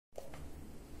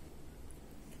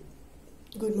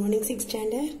Good morning 6th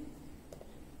standard.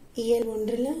 இயல்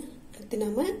 1ல அடுத்து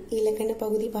நாம இலக்கண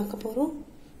பகுதி பார்க்க போறோம்.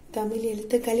 தமிழ்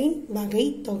எழுத்துக்களின் வகை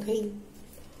தொகை.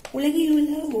 உலகில்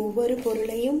உள்ள ஒவ்வொரு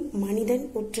பொருளையும் மனிதன்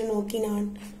உற்று நோக்கினான்.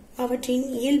 அவற்றின்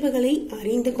இயல்புகளை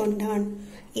அறிந்து கொண்டான்.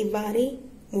 இவ்வாறே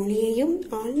மொழியையும்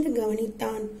ஆழ்ந்து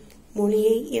கவனித்தான்.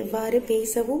 மொழியை எவ்வாறு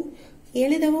பேசவும்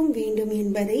எழுதவும் வேண்டும்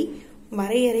என்பதை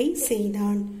வரையறை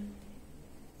செய்தான்.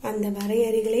 அந்த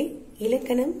வரையறைகளே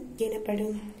இலக்கணம்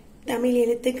எனப்படும். தமிழ்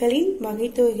எழுத்துக்களின்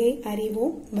வகைத்தொகை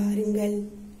அறிவோம் வாருங்கள்.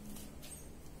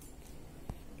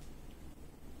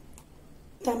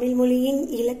 தமிழ் மொழியின்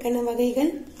இலக்கண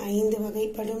வகைகள் 5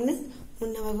 வகைப்படும்னு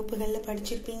முன்ன வகுப்புகள்ல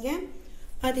படிச்சிருப்பீங்க.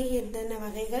 அது என்னென்ன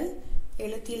வகைகள்?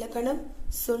 எழுத்து இலக்கணம்,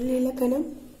 சொல் இலக்கணம்,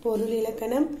 பொருள்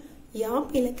இலக்கணம்,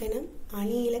 யாப் இலக்கணம்,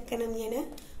 அணி இலக்கணம் என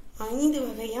 5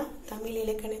 வகையா தமிழ்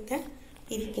இலக்கணத்தை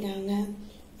இருக்கிறாங்க.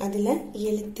 அதுல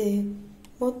எழுத்து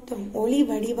மொத்தம் ஒளி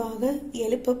வடிவாக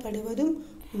எழுப்பப்படுவதும்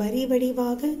வரி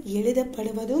வடிவாக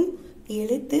எழுதப்படுவதும்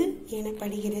எழுத்து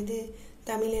எனப்படுகிறது.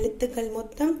 தமிழ் எழுத்துக்கள்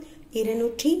மொத்தம்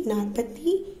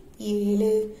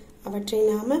 247. அவற்றை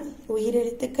நாம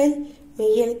உயிரெழுத்துக்கள்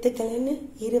மெய்யெழுத்துக்கள் என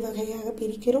 2 வகையாக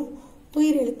பிரிக்கிறோம்.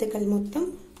 உயிரெழுத்துக்கள் மொத்தம்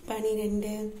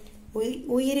 12.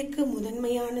 உயிருக்கு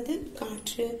முதன்மையானது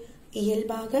காற்று.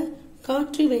 இயல்பாக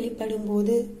காற்று வெளிப்படும்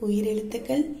போது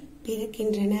உயிரெழுத்துக்கள்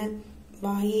பிறக்கின்றன.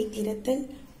 வாயை திறத்தல்,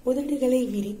 உதடுகளை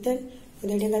விரித்தல்,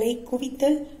 உதடுகளை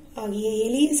குவித்தல் ஆகிய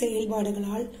எளிய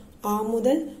செயல்பாடுகளால் ஆ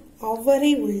முதல் அவ்வரை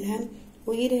உள்ள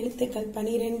உயிரெழுத்துக்கள்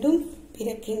 12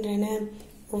 பிறக்கின்றன.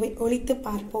 ஒலித்து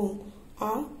பார்ப்போம். ஆ,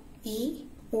 இ,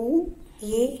 உ,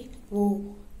 ஏ, ஓ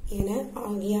என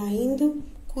ஆகிய 5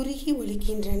 குறுகி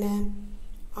ஒலிக்கின்றன.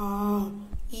 ஆ,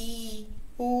 இ,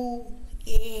 உ,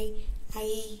 ஏ,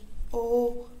 ஐ, ஓ,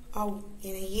 ஔ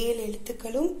என 7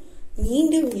 எழுத்துக்களும்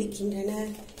நீண்டு ஒலிக்கின்றன.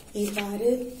 இவ்வாறு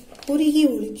குறுகி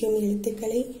ஒலிக்கும்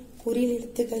எழுத்துக்களை குறில்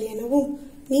எழுத்துக்கள் எனவும்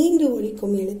நீண்டு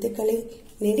ஒலிக்கும் எழுத்துக்களை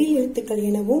நெடில் எழுத்துக்கள்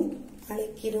எனவும்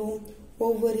அழைக்கிறோம்.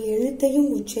 ஒவ்வொரு எழுத்தையும்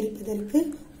உச்சரிப்பதற்கு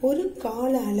ஒரு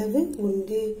கால அளவு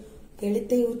உண்டு.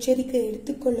 எழுத்தை உச்சரிக்க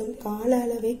எடுத்துக்கொள்ளும் கால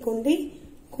அளவை கொண்டே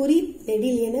குறில்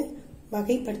நெடில் என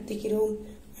வகைப்படுத்துகிறோம்.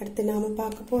 அடுத்து நாம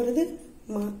பார்க்க போறது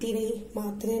மாத்திரை.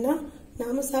 மாத்திரைனா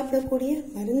நாம சாப்பிடக்கூடிய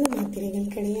மருந்து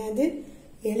மாத்திரைகள் கிடையாது.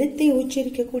 எழுத்தை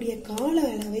உச்சரிக்கக்கூடிய கால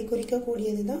அளவை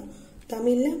குறிக்கக்கூடியதுதான்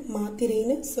தமிழ்ல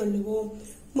மாத்திரைன்னு சொல்லுவோம்.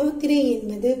 மாத்திரை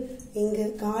என்பது இங்கு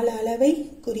கால அளவை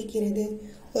குறிக்கிறது.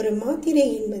 ஒரு மாத்திரை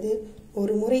என்பது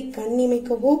ஒரு முறை கண்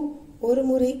இமைக்கவோ ஒரு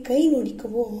முறை கை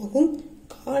நொடிக்கவோ ஆகும்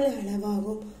கால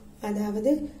அளவாகும்.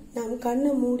 அதாவது நாம்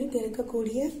கண்ணை மூடி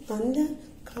திறக்கக்கூடிய அந்த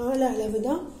கால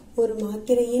அளவுதான் ஒரு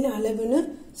மாத்திரையின் அளவுன்னு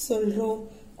சொல்றோம்.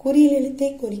 குறில்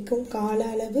எழுத்தை குறிக்கும் கால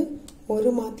அளவு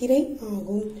 1 மாத்திரை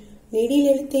ஆகும். நெடில்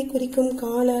எழுத்தை குறிக்கும்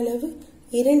கால அளவு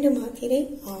 2 மாத்திரை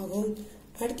ஆகும்.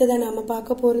 அடுத்ததா நாம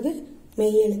பார்க்க போறது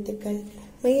மெய்யெழுத்துக்கள்.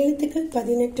 மெய்யெழுத்துக்கள்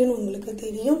 18 உங்களுக்கு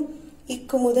தெரியும்.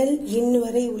 இக்கு முதல் இன்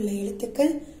வரை உள்ள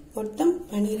எழுத்துக்கள் மொத்தம்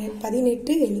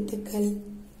 18 எழுத்துக்கள்.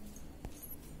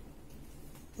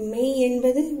 மெய்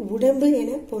என்பது உடம்பு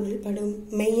என பொருள்படும்.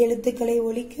 மெய் எழுத்துக்களை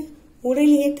ஒலிக்க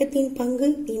உடல் இயக்கத்தின் பங்கு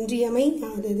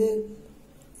இன்றியமையாதது.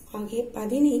 ஆகிய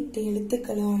 18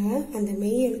 எழுத்துக்களான அந்த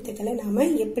மெய் எழுத்துக்களை நாம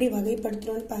எப்படி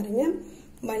வகைப்படுத்துறோம்னு பாருங்க.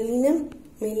 வல்லினம்,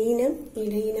 மெல்லினம்,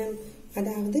 இடையினம்.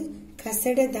 அதாவது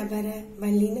கசட தபர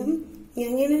வல்லினம்,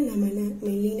 ஞஞன நமன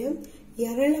மெல்லினம்,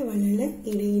 யரள வளல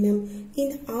இடையினம்.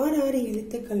 இந்த 6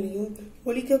 எழுத்துக்களையும்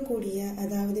ஒலிக்கக்கூடிய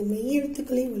அதாவது மெய்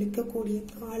எழுத்துக்களை ஒலிக்கக்கூடிய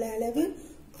கால அளவு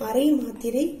அரை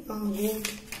மாத்திரை ஆகும்.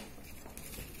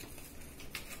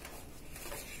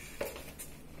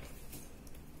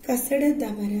 கசட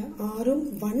தவற 6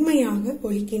 வன்மையாக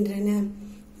ஒலிக்கின்றன.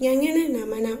 ஞஞன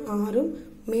நமன 6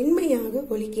 மென்மையாக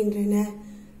ஒலிக்கின்றன.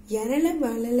 யரள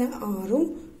வளல 6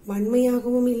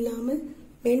 வன்மையாகவும் இல்லாமல்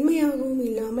மென்மையாகவும்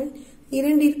இல்லாமல்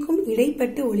இரண்டிற்கும்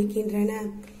இடைப்பட்டு ஒலிக்கின்றன.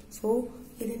 சோ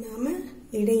இது நாம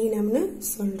இடையினம்னு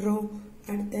சொல்றோம்.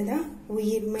 அடுத்ததா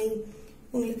உயிர்மை.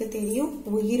 உங்களுக்கு தெரியும்,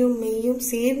 உயிரும் மெய்யும்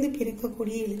சேர்ந்து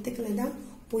பிறக்கக்கூடிய எழுத்துக்களை தான்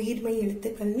உயிர்மை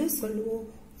எழுத்துக்கள்னு சொல்லுவோம்.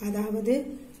 அதாவது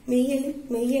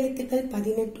மெய்யெழுத்துக்கள்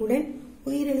 18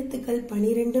 உயிரெழுத்துக்கள்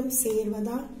 12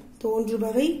 சேர்வதால்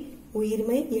தோன்றுபவை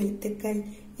உயிர்மை எழுத்துக்கள்.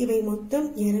 இவை மொத்தம்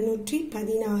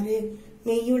 216.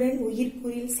 மெய்யுடன்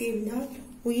உயிர்குறில் சேர்ந்தால்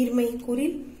உயிர்மை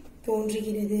குறில்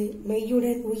தோன்றுகிறது.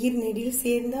 மெய்யுடன் உயிர் நெடில்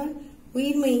சேர்ந்தால்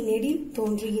உயிர்மை நெடில்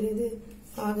தோன்றுகிறது.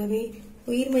 ஆகவே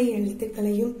உயிர்மை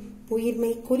எழுத்துக்களையும்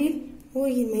உயிர்மை குறில்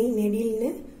உயிர்மை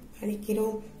நெடில்னு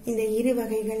அழைக்கிறோம். இந்த 2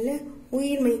 வகைகள்ல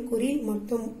உயிர்மை குறில்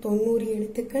மொத்தம் 90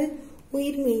 எழுத்துக்கள்,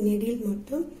 உயிர்மை நெடில்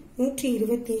மொத்தம்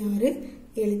 126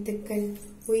 எழுத்துக்கள்.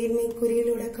 உயிர்மை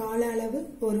குறியலோட கால அளவு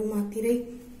 1 மாத்திரை,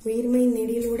 உயிர்மை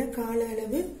நெடிலோட கால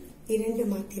அளவு 2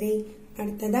 மாத்திரை.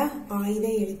 அடுத்ததா ஆயுத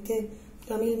எழுத்து.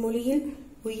 தமிழ் மொழியில்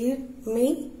உயிர்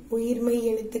மெய் உயிர்மெய்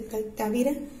எழுத்துக்கள் தவிர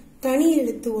தனி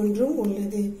எழுத்து ஒன்றும்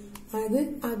உள்ளது. அது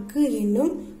அக்கு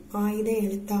என்னும் ஆயுத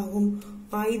எழுத்தாகும்.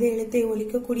 ஆயுத எழுத்தை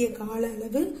ஒலிக்கக்கூடிய கால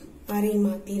அளவு அரை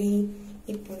மாத்திரை.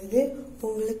 இப்பொழுது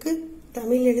உங்களுக்கு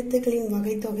தமிழ் எழுத்துக்களின்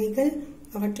வகை தொகைகள்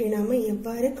அவற்றை நாம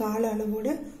எவ்வாறு கால அளவோட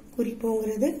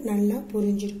குறிப்போங்கிறது நல்லா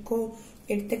புரிஞ்சிருக்கும்.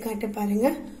 எடுத்துக்காட்டு பாருங்க.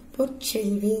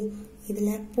 பொற்செல்வி.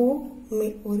 இதுல போ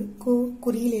ஒரு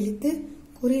குறியில் எழுத்து.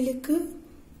 குறிலுக்கு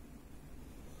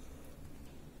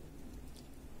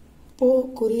போ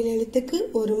குறியில் எழுத்துக்கு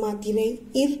ஒரு மாத்திரை.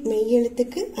 இர்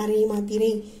மெய்யெழுத்துக்கு அரை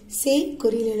மாத்திரை. சே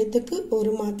குறியில் எழுத்துக்கு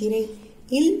ஒரு மாத்திரை.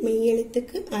 இல்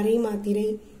மெய்யெழுத்துக்கு அரை மாத்திரை.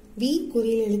 வி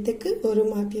குறியில் எழுத்துக்கு ஒரு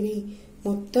மாத்திரை.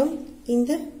 மொத்தம்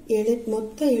இந்த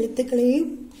மொத்த எழுத்துக்களையும்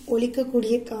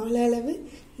ஒலிக்கக்கூடிய கால அளவு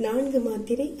 4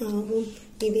 மாத்திரை ஆகும்.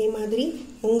 இதே மாதிரி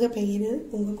உங்க பெயர்,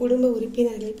 உங்க குடும்ப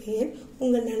உறுப்பினர்கள் பெயர்,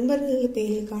 உங்க நண்பர்கள்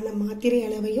பெயருக்கான மாத்திரை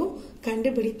அளவையும்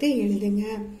கண்டுபிடித்து எழுதுங்க.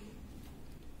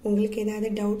 உங்களுக்கு ஏதாவது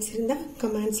டவுட்ஸ் இருந்தா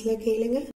கமெண்ட்ஸ்ல கேளுங்க.